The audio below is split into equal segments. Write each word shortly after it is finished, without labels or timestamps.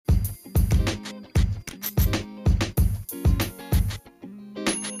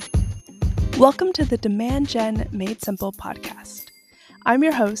Welcome to the Demand Gen Made Simple podcast. I'm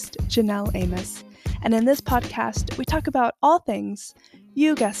your host, Janelle Amos, and in this podcast, we talk about all things,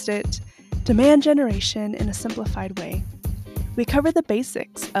 you guessed it, demand generation in a simplified way. We cover the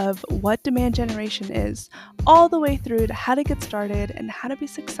basics of what demand generation is, all the way through to how to get started and how to be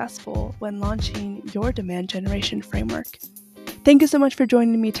successful when launching your demand generation framework. Thank you so much for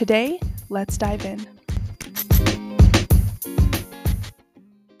joining me today. Let's dive in.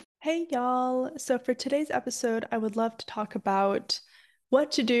 Hey y'all! So for today's episode, I would love to talk about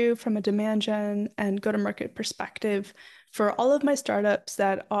what to do from a demand gen and go-to-market perspective for all of my startups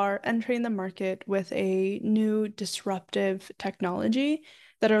that are entering the market with a new disruptive technology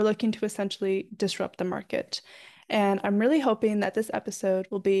that are looking to essentially disrupt the market. And I'm really hoping that this episode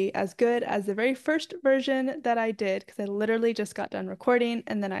will be as good as the very first version that I did, because I literally just got done recording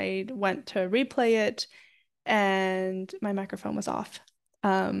and then I went to replay it and my microphone was off.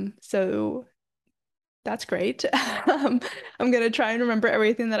 So that's great. I'm gonna try and remember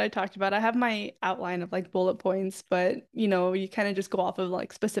everything that I talked about. I have my outline of like bullet points, but you kind of just go off of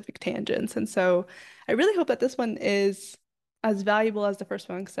like specific tangents. And so I really hope that this one is as valuable as the first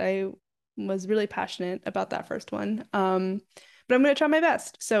one because I was really passionate about that first one. But I'm gonna try my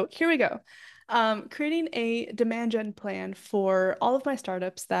best. So here we go. Creating a demand gen plan for all of my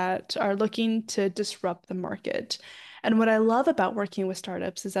startups that are looking to disrupt the market. And what I love about working with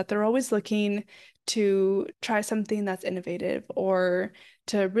startups is that they're always looking to try something that's innovative or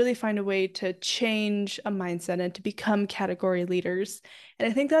to really find a way to change a mindset and to become category leaders. And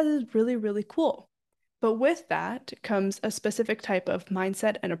I think that is really, really cool. But with that comes a specific type of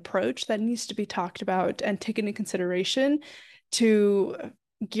mindset and approach that needs to be talked about and taken into consideration to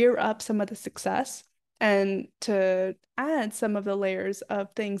gear up some of the success and to add some of the layers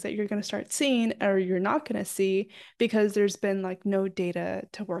of things that you're going to start seeing or you're not going to see because there's been like no data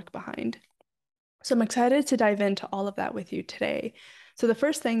to work behind. So I'm excited to dive into all of that with you today. So the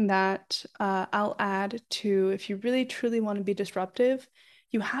first thing that I'll add to if you really truly want to be disruptive,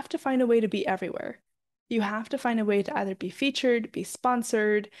 you have to find a way to be everywhere. You have to find a way to either be featured, be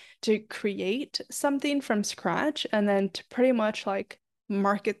sponsored, to create something from scratch, and then to pretty much like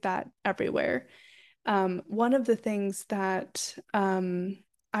market that everywhere. One of the things that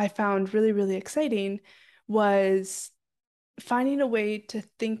I found really, really exciting was finding a way to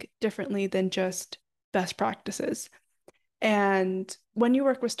think differently than just best practices. And when you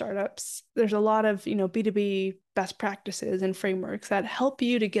work with startups, there's a lot of, B2B best practices and frameworks that help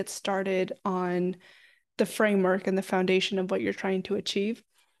you to get started on the framework and the foundation of what you're trying to achieve.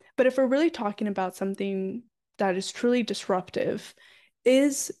 But if we're really talking about something that is truly disruptive,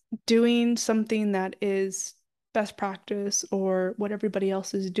 is doing something that is best practice or what everybody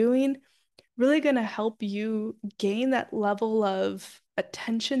else is doing really going to help you gain that level of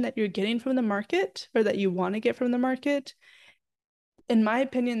attention that you're getting from the market or that you want to get from the market? In my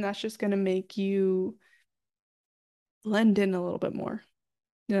opinion, that's just going to make you blend in a little bit more.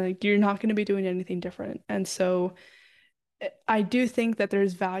 Like you're not going to be doing anything different. And so I do think that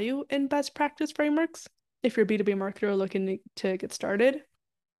there's value in best practice frameworks if you're a B2B marketer looking to get started.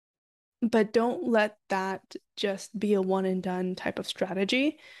 But don't let that just be a one and done type of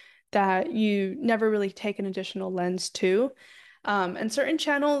strategy that you never really take an additional lens to. And certain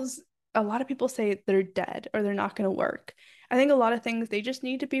channels, a lot of people say they're dead or they're not going to work. I think a lot of things, they just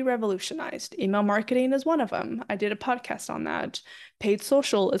need to be revolutionized. Email marketing is one of them. I did a podcast on that. Paid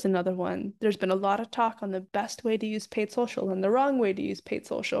social is another one. There's been a lot of talk on the best way to use paid social and the wrong way to use paid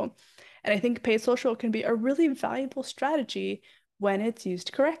social. And I think paid social can be a really valuable strategy when it's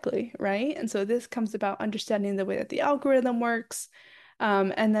used correctly, right? And so this comes about understanding the way that the algorithm works,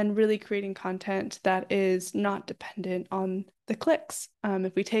 and then really creating content that is not dependent on the clicks.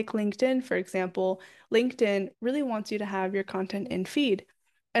 If we take LinkedIn, for example, LinkedIn really wants you to have your content in feed.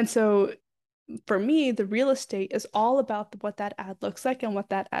 And so for me, the real estate is all about what that ad looks like and what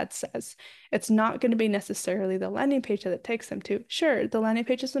that ad says. It's not going to be necessarily the landing page that it takes them to. Sure, the landing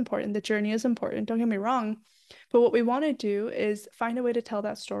page is important, the journey is important, don't get me wrong. But what we want to do is find a way to tell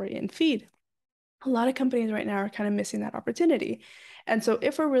that story in feed. A lot of companies right now are kind of missing that opportunity. And so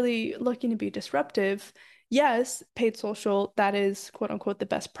if we're really looking to be disruptive, yes, paid social, that is quote unquote the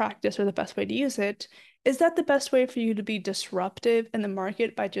best practice or the best way to use it. Is that the best way for you to be disruptive in the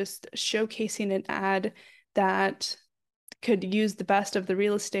market by just showcasing an ad that could use the best of the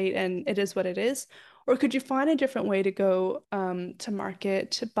real estate and it is what it is? Or could you find a different way to go to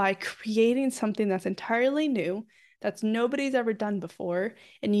market by creating something that's entirely new, that's nobody's ever done before,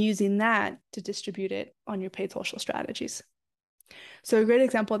 and using that to distribute it on your paid social strategies? So a great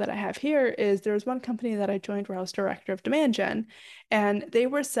example that I have here is there was one company that I joined where I was director of demand gen, and they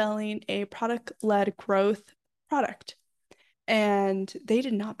were selling a product-led growth product. And they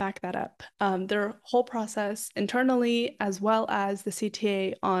did not back that up. Their whole process internally, as well as the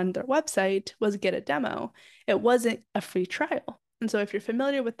CTA on their website, was get a demo. It wasn't a free trial. And so, if you're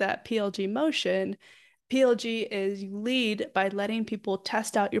familiar with that PLG motion, PLG is you lead by letting people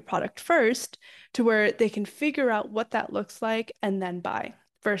test out your product first to where they can figure out what that looks like and then buy,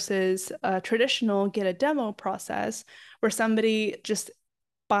 versus a traditional get a demo process where somebody just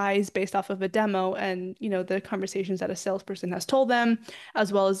buys based off of a demo and the conversations that a salesperson has told them,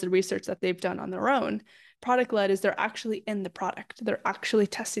 as well as the research that they've done on their own. Product led is they're actually in the product, they're actually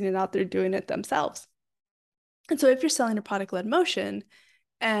testing it out, they're doing it themselves. And so if you're selling a product led motion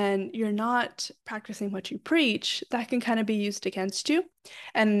and you're not practicing what you preach, that can kind of be used against you.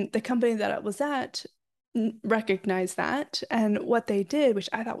 And the company that I was at recognized that. And what they did, which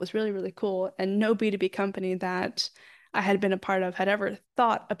I thought was really, really cool, and no B2B company that I had been a part of had ever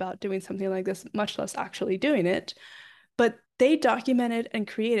thought about doing something like this, much less actually doing it. But they documented and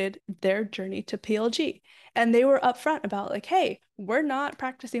created their journey to PLG. And they were upfront about, like, hey, we're not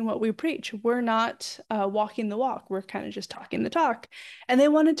practicing what we preach. We're not walking the walk. We're kind of just talking the talk. And they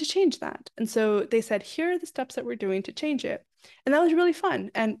wanted to change that. And so they said, here are the steps that we're doing to change it. And that was really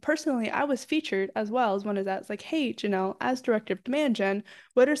fun. And personally, I was featured as well as one of that. It's like, hey, Janelle, as director of demand gen,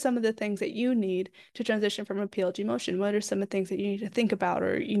 what are some of the things that you need to transition from a PLG motion? What are some of the things that you need to think about,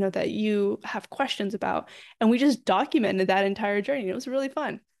 or, that you have questions about? And we just documented that entire journey. It was really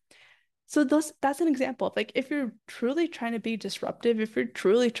fun. So that's an example of, like, if you're truly trying to be disruptive, if you're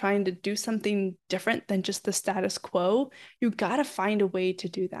truly trying to do something different than just the status quo, you got to find a way to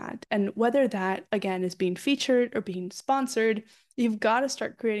do that. And whether that, again, is being featured or being sponsored, you've got to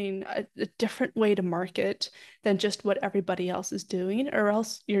start creating a different way to market than just what everybody else is doing, or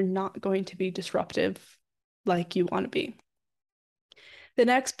else you're not going to be disruptive like you want to be. The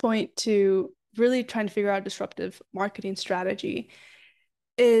next point to really trying to figure out disruptive marketing strategy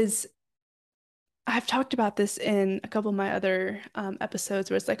is, I've talked about this in a couple of my other episodes,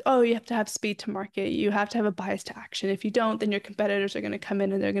 where it's like, oh, you have to have speed to market. You have to have a bias to action. If you don't, then your competitors are going to come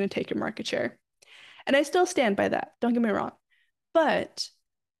in and they're going to take your market share. And I still stand by that. Don't get me wrong. But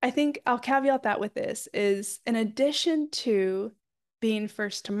I think I'll caveat that with this is, in addition to being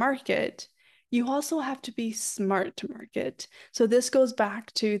first to market, you also have to be smart to market. So this goes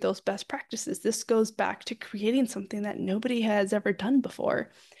back to those best practices. This goes back to creating something that nobody has ever done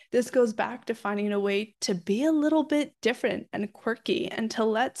before. This goes back to finding a way to be a little bit different and quirky, and to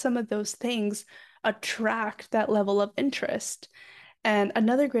let some of those things attract that level of interest. And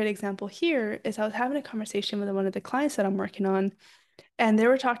another great example here is, I was having a conversation with one of the clients that I'm working on, and they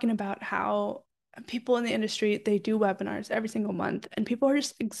were talking about how people in the industry, they do webinars every single month, and people are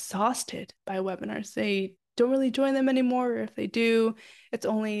just exhausted by webinars. They don't really join them anymore. Or if they do, it's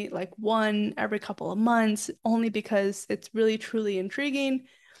only like one every couple of months, only because it's really truly intriguing.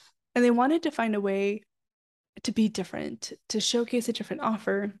 And they wanted to find a way to be different, to showcase a different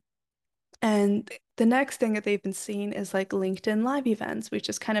offer. And the next thing that they've been seeing is like LinkedIn live events, which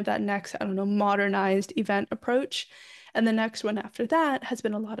is kind of that next, I don't know, modernized event approach. And the next one after that has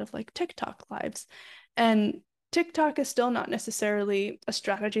been a lot of like TikTok lives. And TikTok is still not necessarily a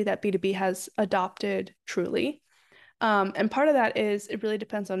strategy that B2B has adopted truly. And part of that is, it really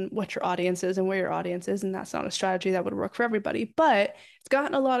depends on what your audience is and where your audience is, and that's not a strategy that would work for everybody. But it's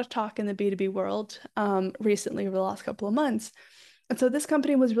gotten a lot of talk in the B2B world recently, over the last couple of months. And so this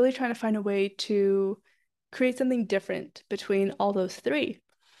company was really trying to find a way to create something different between all those three.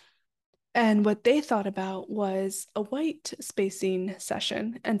 And what they thought about was a white spacing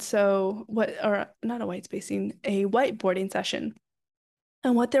session. And so or not a white spacing, a whiteboarding session.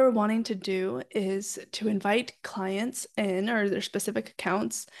 And what they were wanting to do is to invite clients in, or their specific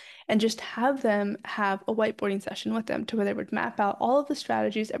accounts, and just have them have a whiteboarding session with them, to where they would map out all of the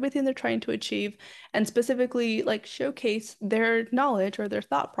strategies, everything they're trying to achieve, and specifically like showcase their knowledge or their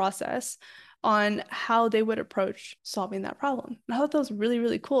thought process on how they would approach solving that problem. And I thought that was really,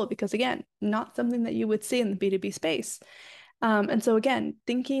 really cool, because again, not something that you would see in the B2B space. And so again,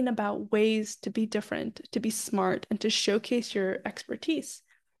 thinking about ways to be different, to be smart, and to showcase your expertise.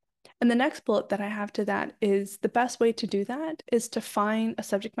 And the next bullet that I have to that is, the best way to do that is to find a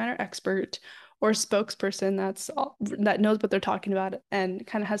subject matter expert or spokesperson that knows what they're talking about and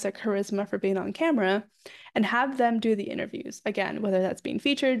kind of has that charisma for being on camera, and have them do the interviews. Again, whether that's being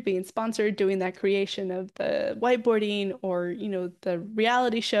featured, being sponsored, doing that creation of the whiteboarding, or the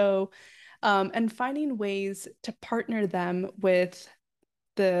reality show, and finding ways to partner them with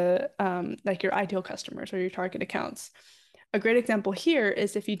the like your ideal customers or your target accounts. A great example here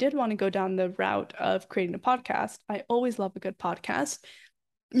is if you did want to go down the route of creating a podcast. I always love a good podcast.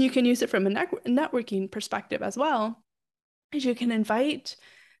 You can use it from a networking perspective as well, is you can invite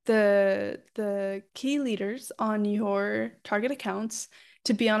the key leaders on your target accounts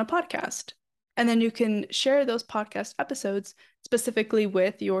to be on a podcast. And then you can share those podcast episodes specifically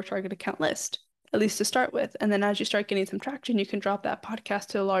with your target account list, at least to start with. And then as you start getting some traction, you can drop that podcast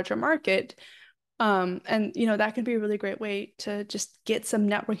to a larger market. And that can be a really great way to just get some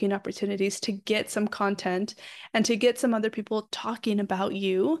networking opportunities, to get some content, and to get some other people talking about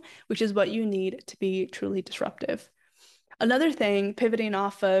you, which is what you need to be truly disruptive. Another thing, pivoting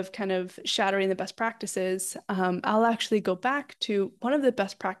off of kind of shattering the best practices, I'll actually go back to one of the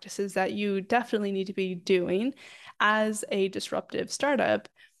best practices that you definitely need to be doing as a disruptive startup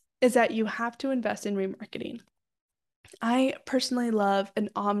is that you have to invest in remarketing. I personally love an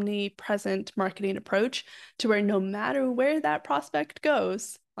omnipresent marketing approach to where no matter where that prospect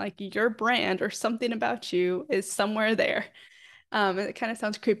goes, like your brand or something about you is somewhere there. And it kind of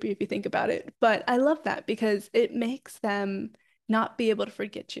sounds creepy if you think about it, but I love that because it makes them not be able to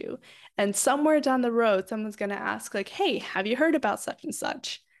forget you. And somewhere down the road, someone's going to ask, like, hey, have you heard about such and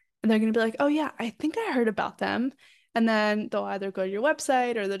such? And they're going to be like, oh, yeah, I think I heard about them. And then they'll either go to your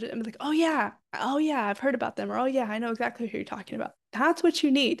website or they'll just be like, oh, yeah, I've heard about them. Or, oh, yeah, I know exactly who you're talking about. That's what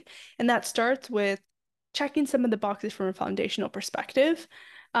you need. And that starts with checking some of the boxes from a foundational perspective.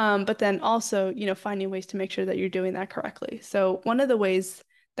 But then also, finding ways to make sure that you're doing that correctly. So one of the ways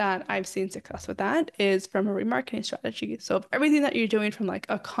that I've seen success with that is from a remarketing strategy. So if everything that you're doing from like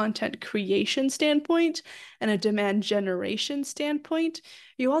a content creation standpoint and a demand generation standpoint,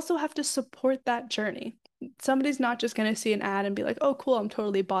 you also have to support that journey. Somebody's not just going to see an ad and be like, oh, cool, I'm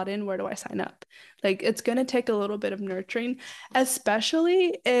totally bought in. Where do I sign up? Like it's going to take a little bit of nurturing,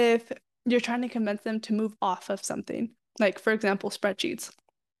 especially if you're trying to convince them to move off of something. Like, for example, spreadsheets.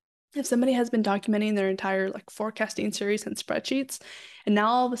 If somebody has been documenting their entire like forecasting series in spreadsheets, and now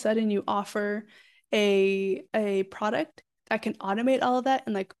all of a sudden you offer a product that can automate all of that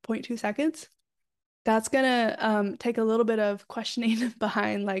in like 0.2 seconds, that's gonna take a little bit of questioning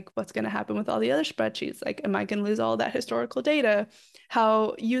behind like what's gonna happen with all the other spreadsheets. Like, am I gonna lose all that historical data?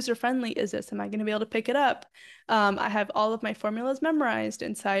 How user friendly is this? Am I gonna be able to pick it up? I have all of my formulas memorized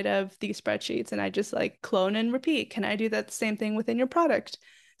inside of these spreadsheets, and I just like clone and repeat. Can I do that same thing within your product?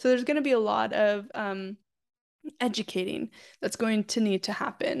 So there's gonna be a lot of educating that's going to need to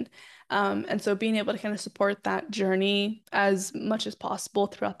happen. And so being able to kind of support that journey as much as possible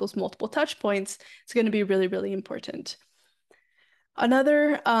throughout those multiple touch points is going to be really, really important.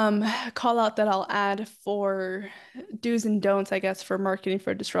 Another call out that I'll add for do's and don'ts, I guess, for marketing for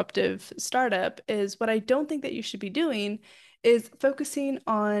a disruptive startup is what I don't think that you should be doing is focusing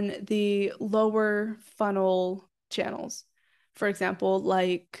on the lower funnel channels. For example,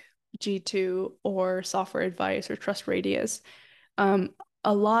 like G2 or Software Advice or Trust Radius. Um,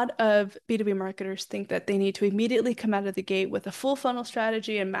 a lot of B2B marketers think that they need to immediately come out of the gate with a full funnel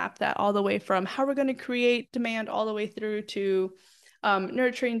strategy and map that all the way from how we're going to create demand all the way through to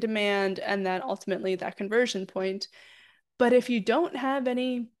nurturing demand and then ultimately that conversion point. But if you don't have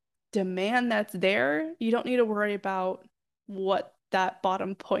any demand that's there, you don't need to worry about what that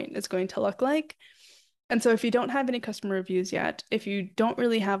bottom point is going to look like. And so if you don't have any customer reviews yet, if you don't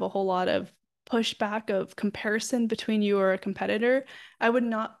really have a whole lot of pushback of comparison between you or a competitor, I would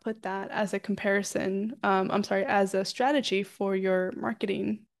not put that as a comparison, I'm sorry, as a strategy for your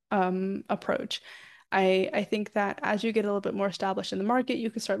marketing approach. I think that as you get a little bit more established in the market, you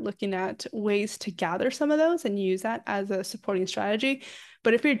can start looking at ways to gather some of those and use that as a supporting strategy.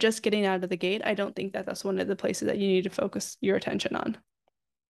 But if you're just getting out of the gate, I don't think that that's one of the places that you need to focus your attention on.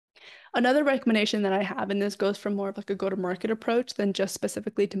 Another recommendation that I have, and this goes from more of like a go-to-market approach than just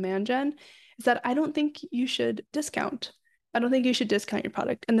specifically demand gen, is that I don't think you should discount. I don't think you should discount your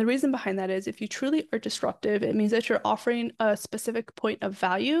product. And the reason behind that is if you truly are disruptive, it means that you're offering a specific point of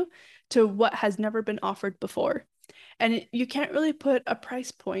value to what has never been offered before. And you can't really put a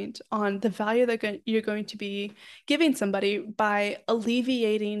price point on the value that you're going to be giving somebody by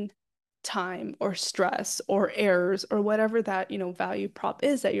alleviating time or stress or errors or whatever that, value prop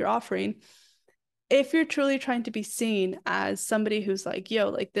is that you're offering. If you're truly trying to be seen as somebody who's like, yo,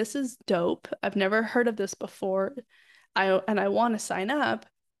 like this is dope. I've never heard of this before. I want to sign up.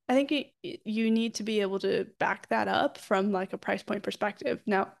 I think you need to be able to back that up from like a price point perspective.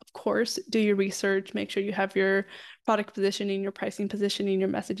 Now, of course, do your research, make sure you have your product positioning, your pricing positioning, your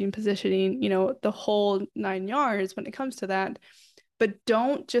messaging positioning, the whole nine yards when it comes to that. But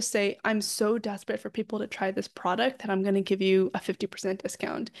don't just say, I'm so desperate for people to try this product that I'm going to give you a 50%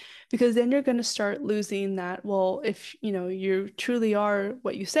 discount. Because then you're going to start losing that. Well, if you know you truly are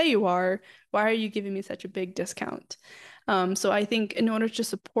what you say you are, why are you giving me such a big discount? So I think in order to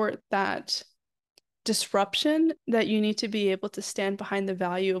support that disruption, that you need to be able to stand behind the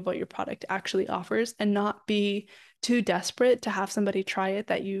value of what your product actually offers and not be too desperate to have somebody try it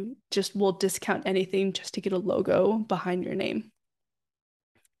that you just will discount anything just to get a logo behind your name.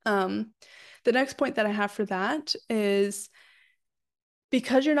 Um, the next point that I have for that is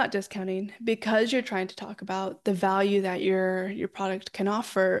because you're not discounting, because you're trying to talk about the value that your product can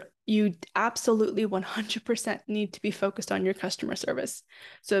offer, you absolutely 100% need to be focused on your customer service.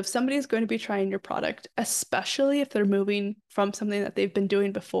 So if somebody is going to be trying your product, especially if they're moving from something that they've been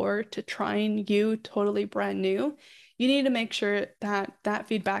doing before to trying you totally brand new, you need to make sure that that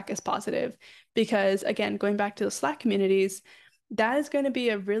feedback is positive. Because again, going back to the Slack communities, that is going to be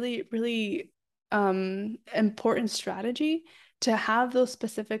a really, really important strategy to have those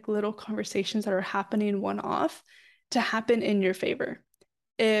specific little conversations that are happening one off to happen in your favor.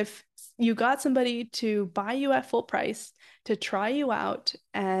 If you got somebody to buy you at full price to try you out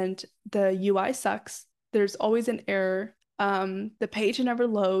and the UI sucks, there's always an error. The page never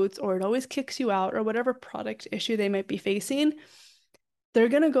loads, or it always kicks you out, or whatever product issue they might be facing, they're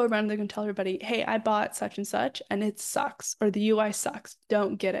gonna go around and they're gonna tell everybody, hey, I bought such and such and it sucks, or the UI sucks,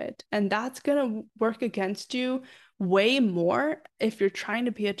 don't get it. And that's gonna work against you way more if you're trying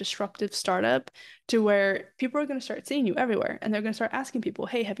to be a disruptive startup to where people are gonna start seeing you everywhere and they're gonna start asking people,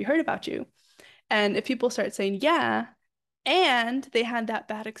 hey, have you heard about you? And if people start saying, yeah, and they had that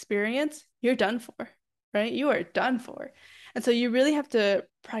bad experience, you're done for, right? You are done for. And so you really have to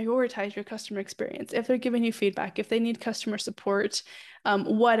prioritize your customer experience. If they're giving you feedback, if they need customer support,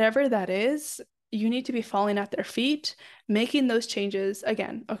 whatever that is, you need to be falling at their feet, making those changes,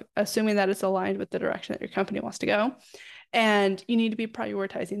 again, assuming that it's aligned with the direction that your company wants to go, and you need to be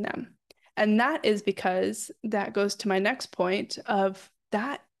prioritizing them. And that is because that goes to my next point of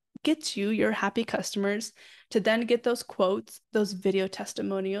that gets you your happy customers to then get those quotes, those video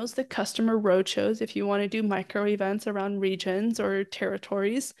testimonials, the customer roadshows if you want to do micro events around regions or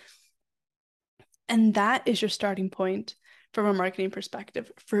territories. And that is your starting point from a marketing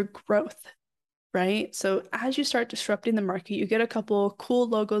perspective for growth, right? So as you start disrupting the market, you get a couple cool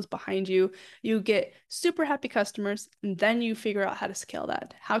logos behind you, you get super happy customers, and then you figure out how to scale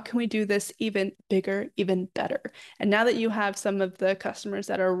that. How can we do this even bigger, even better? And now that you have some of the customers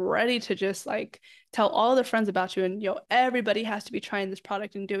that are ready to just like tell all their friends about you and everybody has to be trying this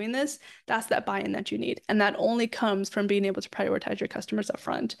product and doing this, that's that buy-in that you need. And that only comes from being able to prioritize your customers up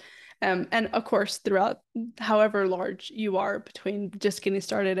front. And of course, throughout however large you are between just getting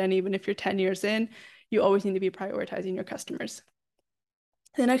started and even if you're 10 years in, you always need to be prioritizing your customers.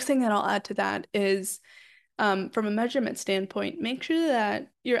 The next thing that I'll add to that is from a measurement standpoint, make sure that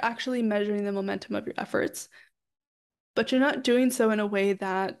you're actually measuring the momentum of your efforts, but you're not doing so in a way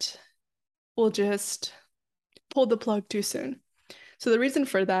that will just pull the plug too soon. So the reason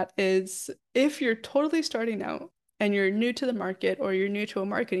for that is if you're totally starting out and you're new to the market or you're new to a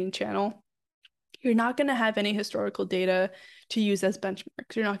marketing channel, you're not going to have any historical data to use as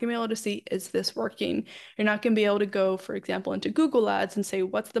benchmarks. You're not going to be able to see, is this working? You're not going to be able to go, for example, into Google Ads and say,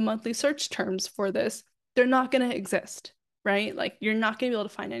 what's the monthly search terms for this? They're not going to exist, right? Like you're not going to be able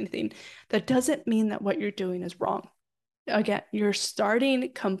to find anything. That doesn't mean that what you're doing is wrong. Again, you're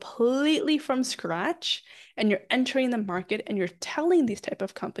starting completely from scratch and you're entering the market and you're telling these type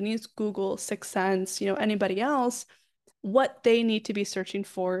of companies, Google, 6sense, anybody else, what they need to be searching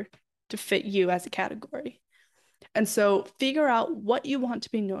for to fit you as a category. And so figure out what you want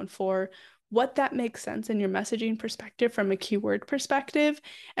to be known for, what that makes sense in your messaging perspective from a keyword perspective,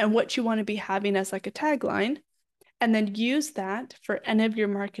 and what you want to be having as like a tagline, and then use that for any of your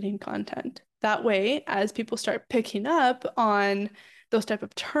marketing content. That way, as people start picking up on those type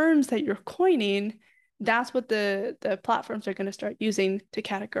of terms that you're coining, that's what the platforms are going to start using to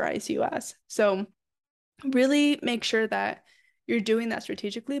categorize you as. So really make sure that you're doing that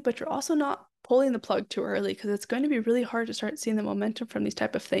strategically, but you're also not pulling the plug too early because it's going to be really hard to start seeing the momentum from these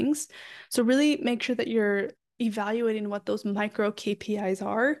type of things. So really make sure that you're evaluating what those micro KPIs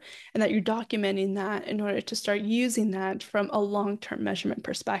are and that you're documenting that in order to start using that from a long-term measurement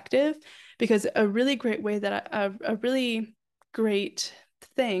perspective. Because a really great way that a really great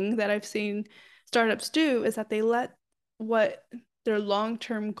thing that I've seen startups do is that they let what their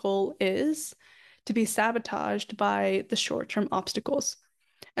long-term goal is to be sabotaged by the short-term obstacles.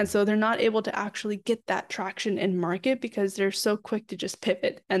 And so they're not able to actually get that traction in market because they're so quick to just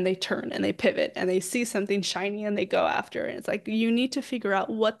pivot and they turn and they pivot and they see something shiny and they go after it. It's like you need to figure out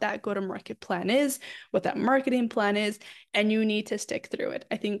what that go-to-market plan is, what that marketing plan is, and you need to stick through it.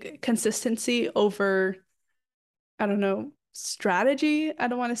 I think consistency over, I don't know, strategy. I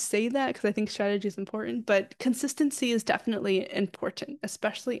don't want to say that because I think strategy is important, but consistency is definitely important,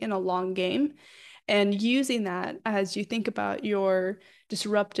 especially in a long game. And using that as you think about your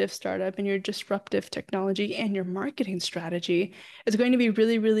disruptive startup and your disruptive technology and your marketing strategy is going to be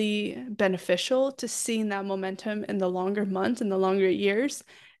really, really beneficial to seeing that momentum in the longer months and the longer years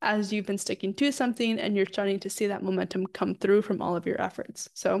as you've been sticking to something and you're starting to see that momentum come through from all of your efforts.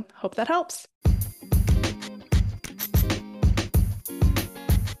 So, hope that helps.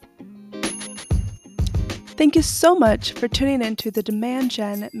 Thank you so much for tuning in to the Demand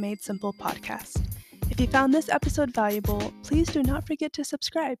Gen Made Simple podcast. If you found this episode valuable, please do not forget to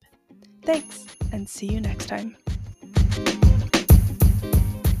subscribe. Thanks, and see you next time.